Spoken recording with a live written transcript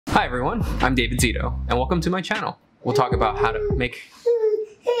Hi everyone, I'm Dicfeos, and welcome to my channel. We'll talk about how to make...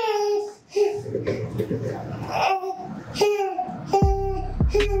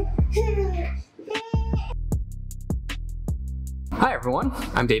 Hi everyone,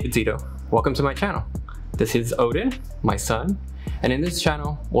 I'm Dicfeos. Welcome to my channel. This is Odin, my son, and in this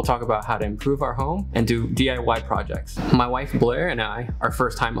channel, we'll talk about how to improve our home and do DIY projects. My wife Blair and I are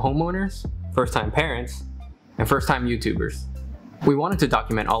first-time homeowners, first-time parents, and first-time YouTubers. We wanted to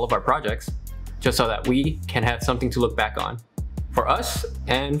document all of our projects just so that we can have something to look back on for us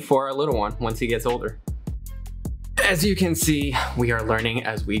and for our little one once he gets older. As you can see, we are learning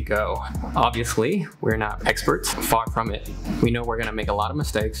as we go. Obviously, we're not experts, far from it. We know we're gonna make a lot of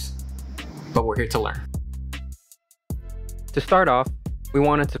mistakes, but we're here to learn. To start off, we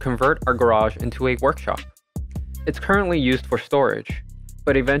wanted to convert our garage into a workshop. It's currently used for storage,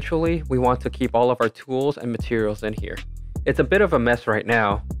 but eventually we want to keep all of our tools and materials in here. It's a bit of a mess right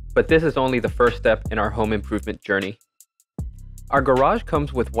now, but this is only the first step in our home improvement journey. Our garage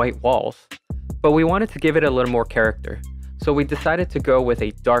comes with white walls, but we wanted to give it a little more character, so we decided to go with a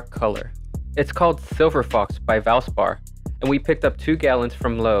dark color. It's called Silver Fox by Valspar, and we picked up 2 gallons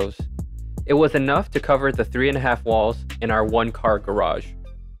from Lowe's. It was enough to cover the 3.5 walls in our 1-car garage.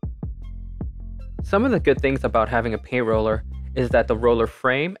 Some of the good things about having a paint roller is that the roller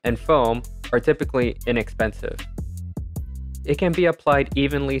frame and foam are typically inexpensive. It can be applied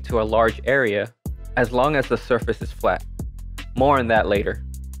evenly to a large area as long as the surface is flat. More on that later.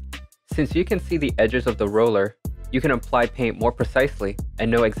 Since you can see the edges of the roller, you can apply paint more precisely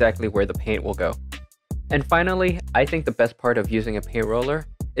and know exactly where the paint will go. And finally, I think the best part of using a paint roller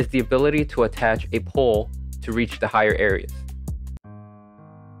is the ability to attach a pole to reach the higher areas.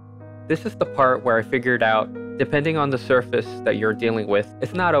 This is the part where I figured out, depending on the surface that you're dealing with,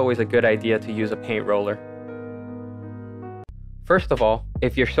 it's not always a good idea to use a paint roller. First of all,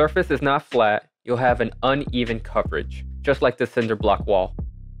 if your surface is not flat, you'll have an uneven coverage, just like the cinder block wall.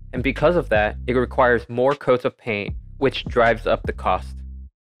 And because of that, it requires more coats of paint, which drives up the cost.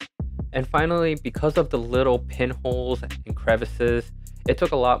 And finally, because of the little pinholes and crevices, it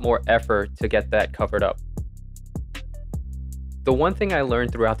took a lot more effort to get that covered up. The one thing I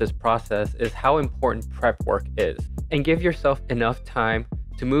learned throughout this process is how important prep work is, and give yourself enough time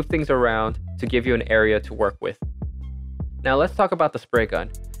to move things around to give you an area to work with. Now let's talk about the spray gun.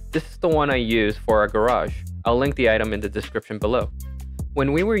 This is the one I use for our garage. I'll link the item in the description below.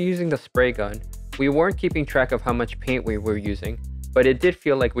 When we were using the spray gun, we weren't keeping track of how much paint we were using, but it did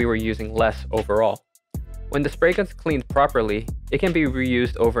feel like we were using less overall. When the spray gun's cleaned properly, it can be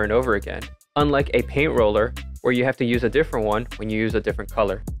reused over and over again, unlike a paint roller where you have to use a different one when you use a different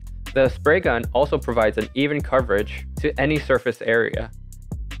color. The spray gun also provides an even coverage to any surface area.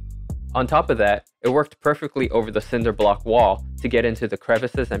 On top of that, it worked perfectly over the cinder block wall to get into the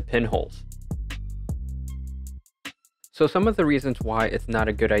crevices and pinholes. So some of the reasons why it's not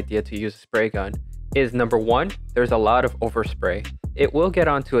a good idea to use a spray gun is number 1, there's a lot of overspray. It will get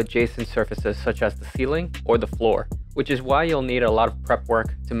onto adjacent surfaces such as the ceiling or the floor, which is why you'll need a lot of prep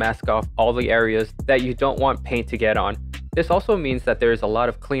work to mask off all the areas that you don't want paint to get on. This also means that there is a lot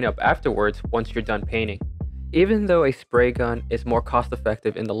of cleanup afterwards once you're done painting. Even though a spray gun is more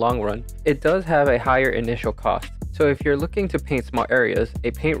cost-effective in the long run, it does have a higher initial cost. So if you're looking to paint small areas,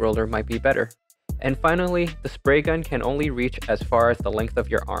 a paint roller might be better. And finally, the spray gun can only reach as far as the length of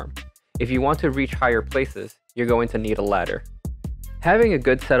your arm. If you want to reach higher places, you're going to need a ladder. Having a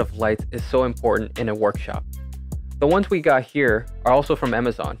good set of lights is so important in a workshop. The ones we got here are also from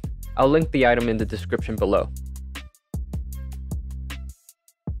Amazon. I'll link the item in the description below.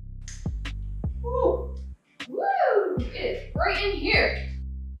 It's right in here.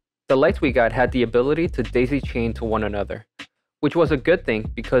 The lights we got had the ability to daisy chain to one another, which was a good thing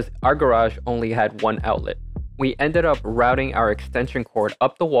because our garage only had one outlet. We ended up routing our extension cord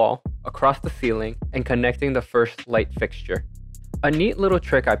up the wall, across the ceiling, and connecting the first light fixture. A neat little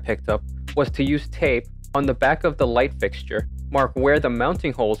trick I picked up was to use tape on the back of the light fixture, mark where the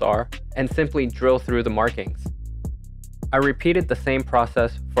mounting holes are, and simply drill through the markings. I repeated the same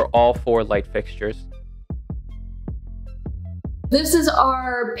process for all 4 light fixtures. This is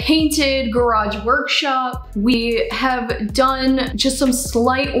our painted garage workshop. We have done just some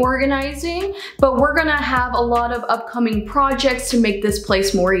slight organizing, but we're gonna have a lot of upcoming projects to make this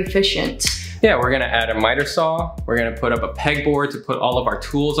place more efficient. Yeah, we're gonna add a miter saw, we're gonna put up a pegboard to put all of our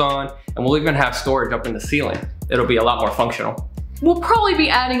tools on, and we'll even have storage up in the ceiling. It'll be a lot more functional. We'll probably be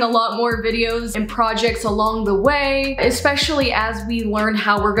adding a lot more videos and projects along the way, especially as we learn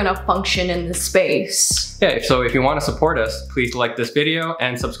how we're gonna function in this space. Yeah, so if you want to support us, please like this video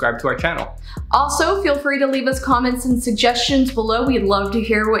and subscribe to our channel. Also, feel free to leave us comments and suggestions below. We'd love to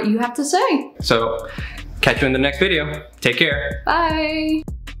hear what you have to say. So, catch you in the next video. Take care. Bye.